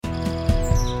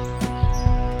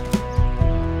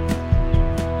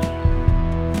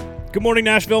Good morning,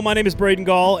 Nashville. My name is Braden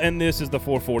Gall, and this is the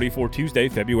 440 for Tuesday,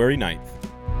 February 9th.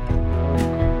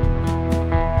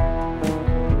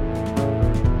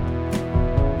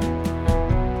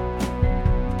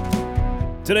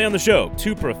 Today on the show,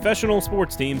 two professional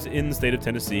sports teams in the state of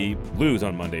Tennessee lose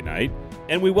on Monday night,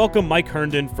 and we welcome Mike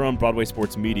Herndon from Broadway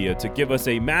Sports Media to give us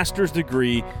a master's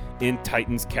degree in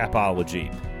Titans capology.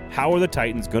 How are the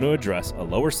Titans going to address a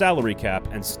lower salary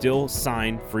cap and still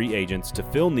sign free agents to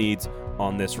fill needs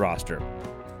on this roster?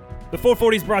 The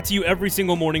 440 is brought to you every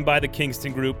single morning by the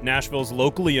Kingston Group, Nashville's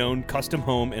locally owned custom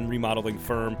home and remodeling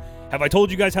firm. Have I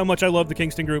told you guys how much I love the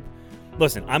Kingston Group?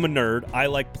 Listen, I'm a nerd. I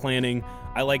like planning.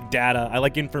 I like data. I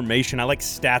like information. I like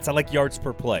stats. I like yards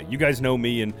per play. You guys know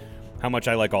me and how much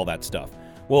I like all that stuff.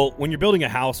 Well, when you're building a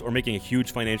house or making a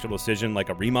huge financial decision like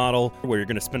a remodel, where you're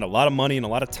going to spend a lot of money and a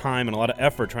lot of time and a lot of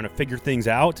effort trying to figure things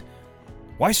out,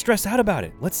 why stress out about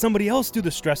it? Let somebody else do the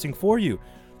stressing for you.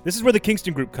 This is where the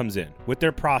Kingston Group comes in with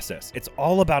their process. It's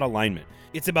all about alignment.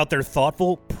 It's about their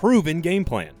thoughtful, proven game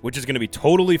plan, which is going to be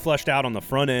totally fleshed out on the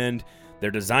front end.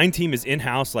 Their design team is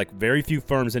in-house like very few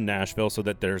firms in Nashville so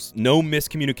that there's no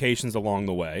miscommunications along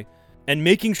the way. And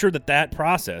making sure that that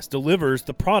process delivers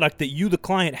the product that you, the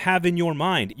client, have in your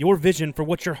mind, your vision for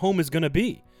what your home is going to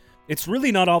be. It's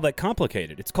really not all that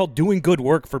complicated. It's called doing good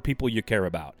work for people you care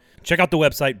about. Check out the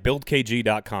website,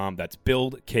 buildkg.com. That's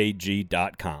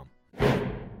buildkg.com.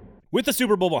 With the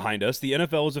Super Bowl behind us, the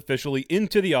NFL is officially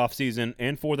into the offseason,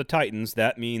 and for the Titans,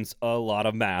 that means a lot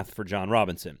of math for Jon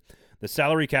Robinson. The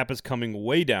salary cap is coming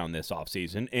way down this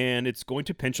offseason, and it's going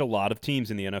to pinch a lot of teams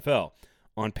in the NFL.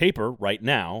 On paper, right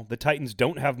now, the Titans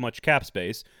don't have much cap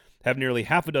space, have nearly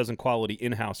half a dozen quality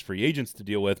in-house free agents to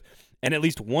deal with, and at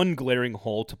least one glaring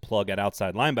hole to plug at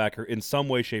outside linebacker in some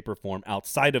way, shape, or form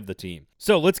outside of the team.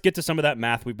 So let's get to some of that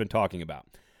math we've been talking about.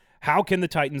 How can the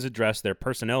Titans address their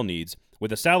personnel needs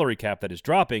with a salary cap that is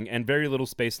dropping and very little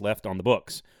space left on the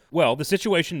books? Well, the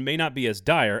situation may not be as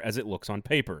dire as it looks on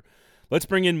paper. Let's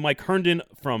bring in Mike Herndon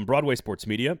from Broadway Sports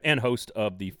Media and host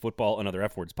of the Football and Other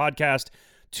F Words podcast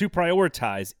to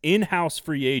prioritize in-house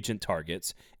free agent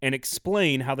targets and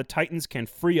explain how the Titans can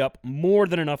free up more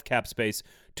than enough cap space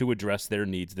to address their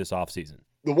needs this offseason.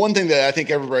 The one thing that I think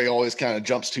everybody always kind of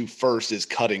jumps to first is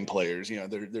cutting players. You know,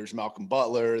 there's Malcolm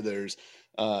Butler, there's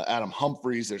Adam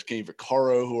Humphries, there's Kenny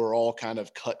Vaccaro, who are all kind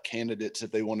of cut candidates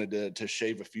if they wanted to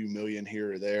shave a few million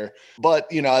here or there.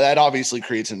 But, you know, that obviously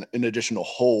creates an additional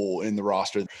hole in the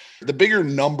roster. The bigger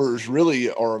numbers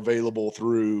really are available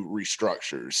through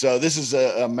restructures. So this is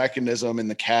a mechanism in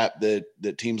the cap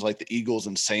that teams like the Eagles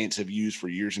and Saints have used for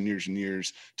years and years and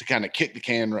years to kind of kick the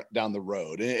can down the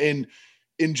road. And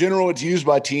in general, it's used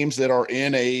by teams that are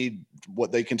in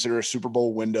what they consider a Super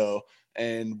Bowl window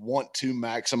and want to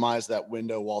maximize that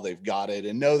window while they've got it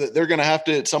and know that they're going to have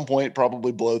to at some point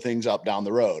probably blow things up down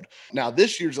the road. Now,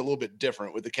 this year's a little bit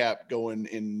different with the cap going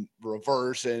in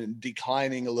reverse and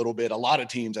declining a little bit. A lot of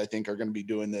teams, I think, are going to be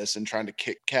doing this and trying to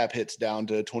kick cap hits down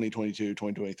to 2022,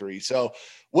 2023. So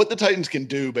what the Titans can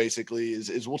do basically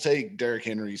is we'll take Derrick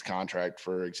Henry's contract,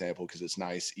 for example, because it's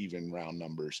nice, even round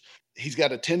numbers. He's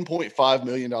got a $10.5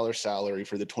 million salary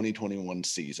for the 2021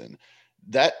 season.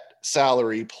 That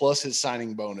salary plus his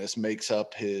signing bonus makes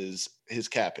up his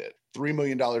cap hit. $3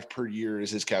 million per year is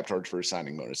his cap charge for his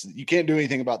signing bonus. You can't do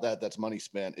anything about that. That's money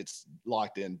spent. It's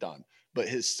locked in, done. But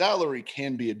his salary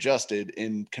can be adjusted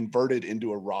and converted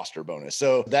into a roster bonus.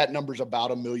 So that number's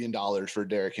about $1 million for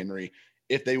Derrick Henry.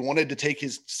 If they wanted to take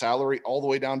his salary all the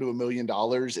way down to $1 million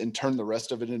and turn the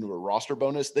rest of it into a roster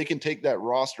bonus, they can take that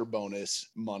roster bonus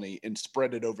money and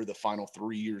spread it over the final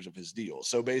 3 years of his deal.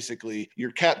 So basically,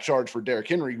 your cap charge for Derrick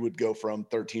Henry would go from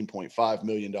 $13.5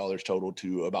 million total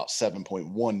to about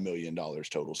 $7.1 million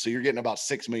total. So you're getting about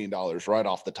 $6 million right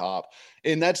off the top.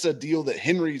 And that's a deal that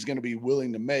Henry's going to be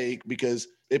willing to make because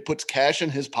it puts cash in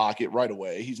his pocket right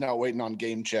away. He's not waiting on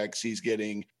game checks. He's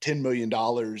getting $10 million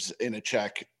in a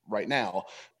check right now.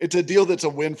 It's a deal that's a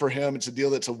win for him. It's a deal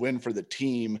that's a win for the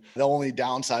team. The only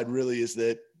downside really is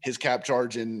that his cap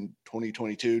charge in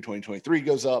 2022, 2023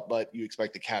 goes up, but you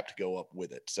expect the cap to go up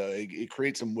with it. So it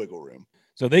creates some wiggle room.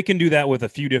 So they can do that with a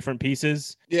few different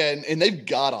pieces. Yeah, and they've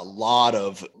got a lot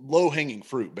of low-hanging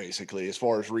fruit, basically, as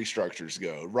far as restructures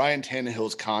go. Ryan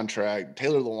Tannehill's contract,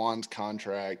 Taylor Lewan's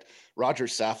contract, Roger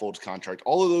Saffold's contract.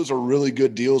 All of those are really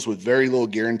good deals with very little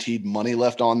guaranteed money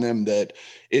left on them, that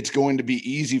it's going to be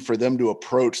easy for them to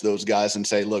approach those guys and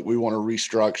say, look, we want to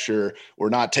restructure. We're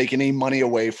not taking any money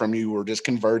away from you. We're just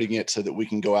converting it so that we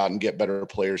can go out and get better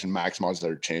players and maximize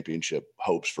their championship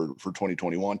hopes for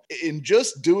 2021. In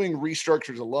just doing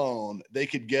restructures alone, they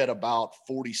could get about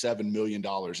 $47 million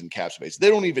in cap space. They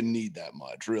don't even need that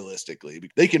much, realistically.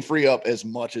 They can free up as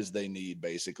much as they need,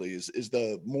 basically, is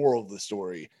the moral of the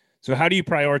story. So how do you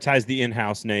prioritize the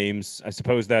in-house names? I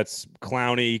suppose that's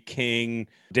Clowney, King,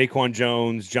 Daquan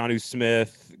Jones, Jonnu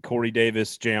Smith, Corey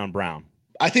Davis, Jayon Brown.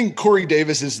 I think Corey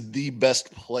Davis is the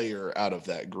best player out of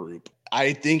that group.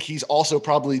 I think he's also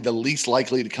probably the least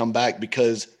likely to come back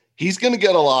because he's going to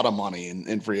get a lot of money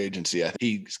in free agency.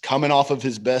 He's coming off of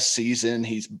his best season.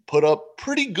 He's put up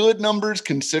pretty good numbers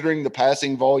considering the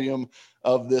passing volume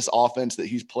of this offense that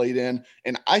he's played in.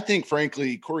 And I think,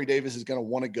 frankly, Corey Davis is going to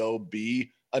want to go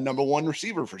be a number one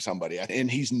receiver for somebody. And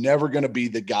he's never going to be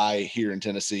the guy here in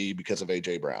Tennessee because of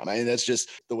A.J. Brown. I mean, that's just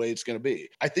the way it's going to be.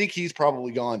 I think he's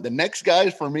probably gone. The next guy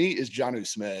for me is Jonnu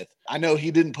Smith. I know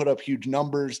he didn't put up huge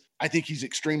numbers. I think he's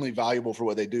extremely valuable for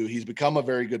what they do. He's become a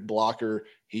very good blocker.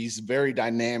 He's very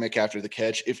dynamic after the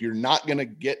catch. If you're not going to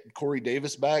get Corey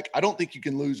Davis back, I don't think you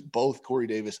can lose both Corey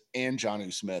Davis and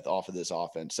Jonnu Smith off of this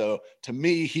offense. So to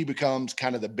me, he becomes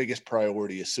kind of the biggest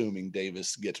priority, assuming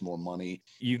Davis gets more money.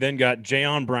 You then got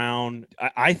Jayon Brown.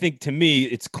 I think, to me,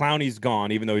 it's Clowney's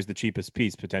gone, even though he's the cheapest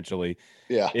piece potentially.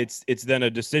 Yeah. It's then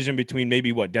a decision between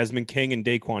maybe Desmond King and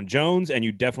Daquan Jones, and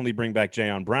you definitely bring back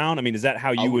Jayon Brown. I mean, is that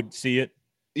how you would see it?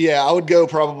 Yeah, I would go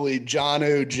probably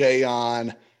Jonnu,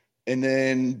 Jayon, and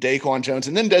then Daquan Jones,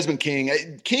 and then Desmond King.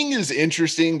 King is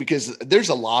interesting because there's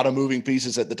a lot of moving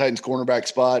pieces at the Titans cornerback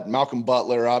spot. Malcolm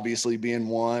Butler obviously being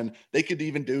one. They could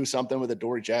even do something with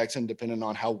Adoree Jackson, depending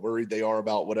on how worried they are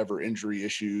about whatever injury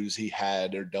issues he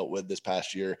had or dealt with this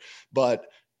past year. But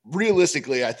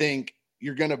realistically, I think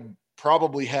you're going to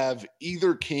probably have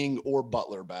either King or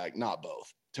Butler back, not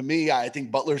both. To me, I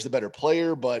think Butler's the better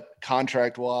player, but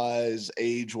contract-wise,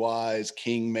 age-wise,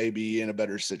 King may be in a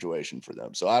better situation for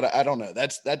them. So I don't know.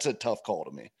 That's a tough call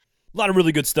to me. A lot of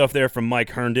really good stuff there from Mike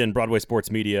Herndon, Broadway Sports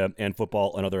Media, and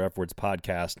Football and Other F Words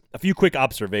podcast. A few quick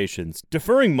observations.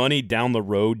 Deferring money down the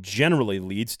road generally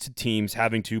leads to teams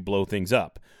having to blow things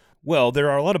up. Well,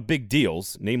 there are a lot of big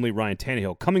deals, namely Ryan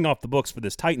Tannehill, coming off the books for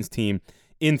this Titans team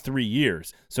in 3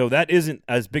 years. So that isn't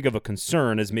as big of a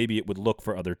concern as maybe it would look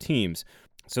for other teams.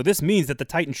 So this means that the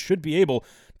Titans should be able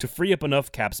to free up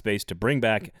enough cap space to bring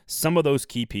back some of those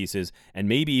key pieces and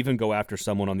maybe even go after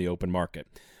someone on the open market.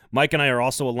 Mike and I are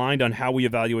also aligned on how we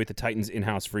evaluate the Titans'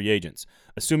 in-house free agents.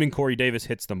 Assuming Corey Davis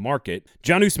hits the market,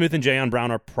 Jonnu Smith and Jayon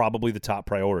Brown are probably the top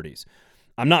priorities.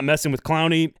 I'm not messing with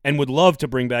Clowney and would love to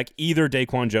bring back either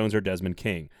Daquan Jones or Desmond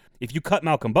King. If you cut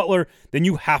Malcolm Butler, then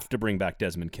you have to bring back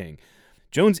Desmond King.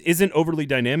 Jones isn't overly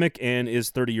dynamic and is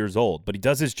 30 years old, but he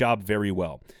does his job very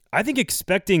well. I think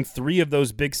expecting 3 of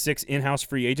those big 6 in-house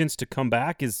free agents to come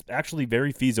back is actually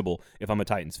very feasible if I'm a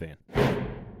Titans fan.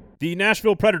 The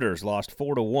Nashville Predators lost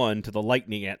 4-1 to the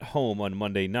Lightning at home on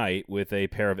Monday night with a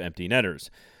pair of empty netters.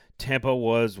 Tampa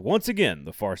was once again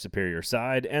the far superior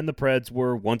side, and the Preds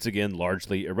were once again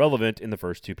largely irrelevant in the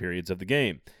first 2 periods of the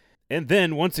game. And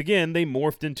then, once again, they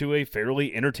morphed into a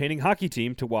fairly entertaining hockey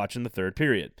team to watch in the third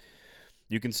period.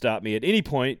 You can stop me at any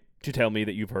point to tell me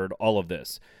that you've heard all of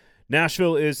this.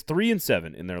 Nashville is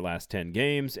 3-7 in their last 10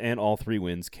 games, and all 3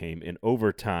 wins came in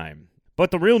overtime.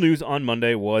 But the real news on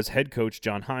Monday was head coach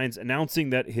John Hynes announcing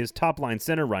that his top-line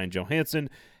center, Ryan Johansson,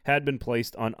 had been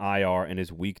placed on IR and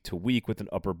is week to week with an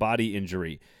upper body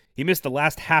injury. He missed the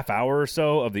last half hour or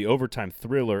so of the overtime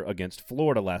thriller against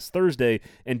Florida last Thursday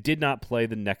and did not play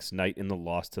the next night in the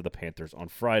loss to the Panthers on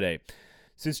Friday.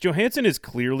 Since Johansson is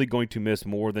clearly going to miss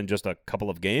more than just a couple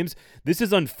of games, this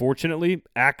is unfortunately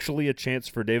actually a chance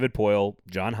for David Poile,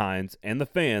 John Hynes, and the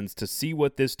fans to see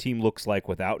what this team looks like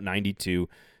without 92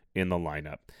 in the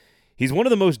lineup. He's one of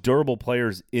the most durable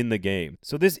players in the game,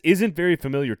 so this isn't very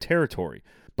familiar territory,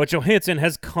 but Johansson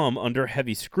has come under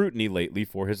heavy scrutiny lately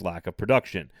for his lack of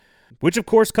production, which of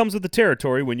course comes with the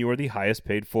territory when you are the highest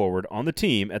paid forward on the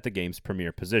team at the game's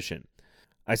premier position.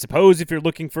 I suppose if you're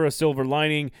looking for a silver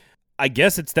lining, I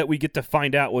guess it's that we get to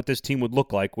find out what this team would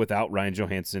look like without Ryan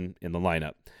Johansson in the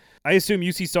lineup. I assume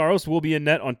UC Saros will be in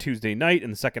net on Tuesday night in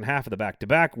the second half of the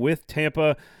back-to-back with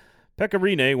Tampa. Pekka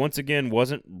Rinne, once again,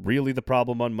 wasn't really the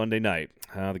problem on Monday night.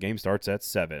 The game starts at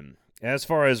 7. As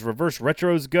far as reverse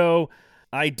retros go,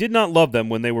 I did not love them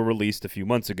when they were released a few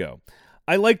months ago.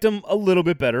 I liked them a little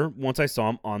bit better once I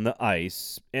saw them on the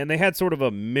ice, and they had sort of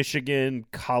a Michigan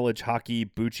college hockey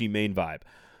Bucci Maine vibe.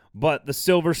 But the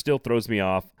silver still throws me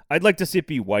off. I'd like to see it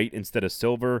be white instead of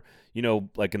silver,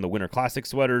 like in the Winter Classic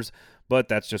sweaters, but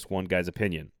that's just one guy's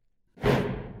opinion.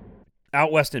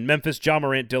 Out west in Memphis, John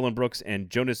Morant, Dillon Brooks, and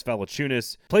Jonas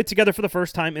Valanciunas played together for the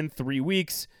first time in 3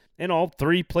 weeks, and all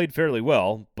three played fairly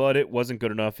well, but it wasn't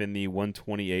good enough in the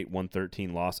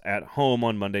 128-113 loss at home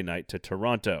on Monday night to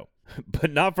Toronto.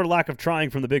 But not for lack of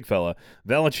trying from the big fella.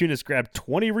 Valanciunas grabbed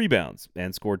 20 rebounds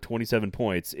and scored 27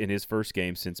 points in his first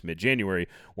game since mid-January,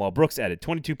 while Brooks added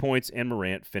 22 points and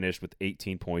Morant finished with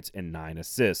 18 points and 9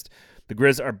 assists. The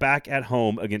Grizz are back at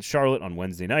home against Charlotte on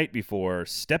Wednesday night before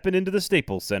stepping into the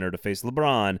Staples Center to face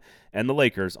LeBron and the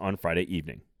Lakers on Friday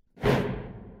evening.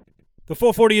 The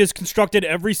 440 is constructed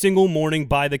every single morning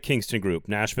by the Kingston Group,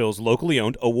 Nashville's locally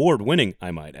owned, award-winning,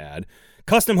 I might add,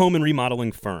 custom home and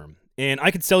remodeling firm. And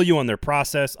I could sell you on their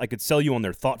process, I could sell you on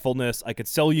their thoughtfulness, I could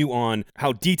sell you on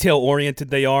how detail-oriented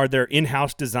they are, their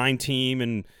in-house design team,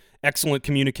 and excellent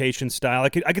communication style. I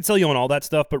could sell you on all that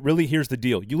stuff, but really here's the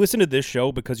deal. You listen to this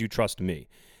show because you trust me.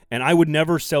 And I would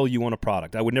never sell you on a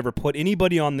product. I would never put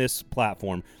anybody on this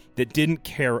platform that didn't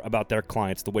care about their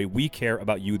clients the way we care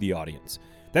about you, the audience.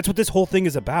 That's what this whole thing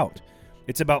is about.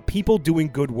 It's about people doing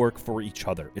good work for each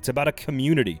other. It's about a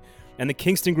community. And the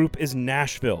Kingston Group is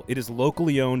Nashville. It is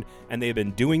locally owned, and they have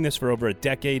been doing this for over a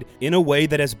decade in a way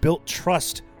that has built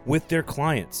trust with their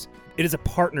clients. It is a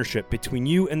partnership between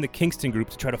you and the Kingston Group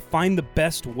to try to find the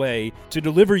best way to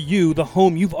deliver you the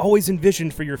home you've always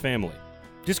envisioned for your family.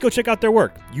 Just go check out their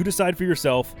work. You decide for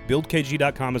yourself.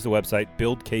 BuildKG.com is the website,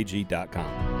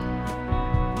 BuildKG.com.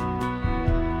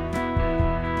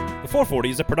 The 440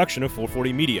 is a production of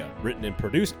 440 Media, written and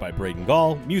produced by Braden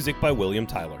Gall, music by William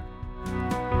Tyler.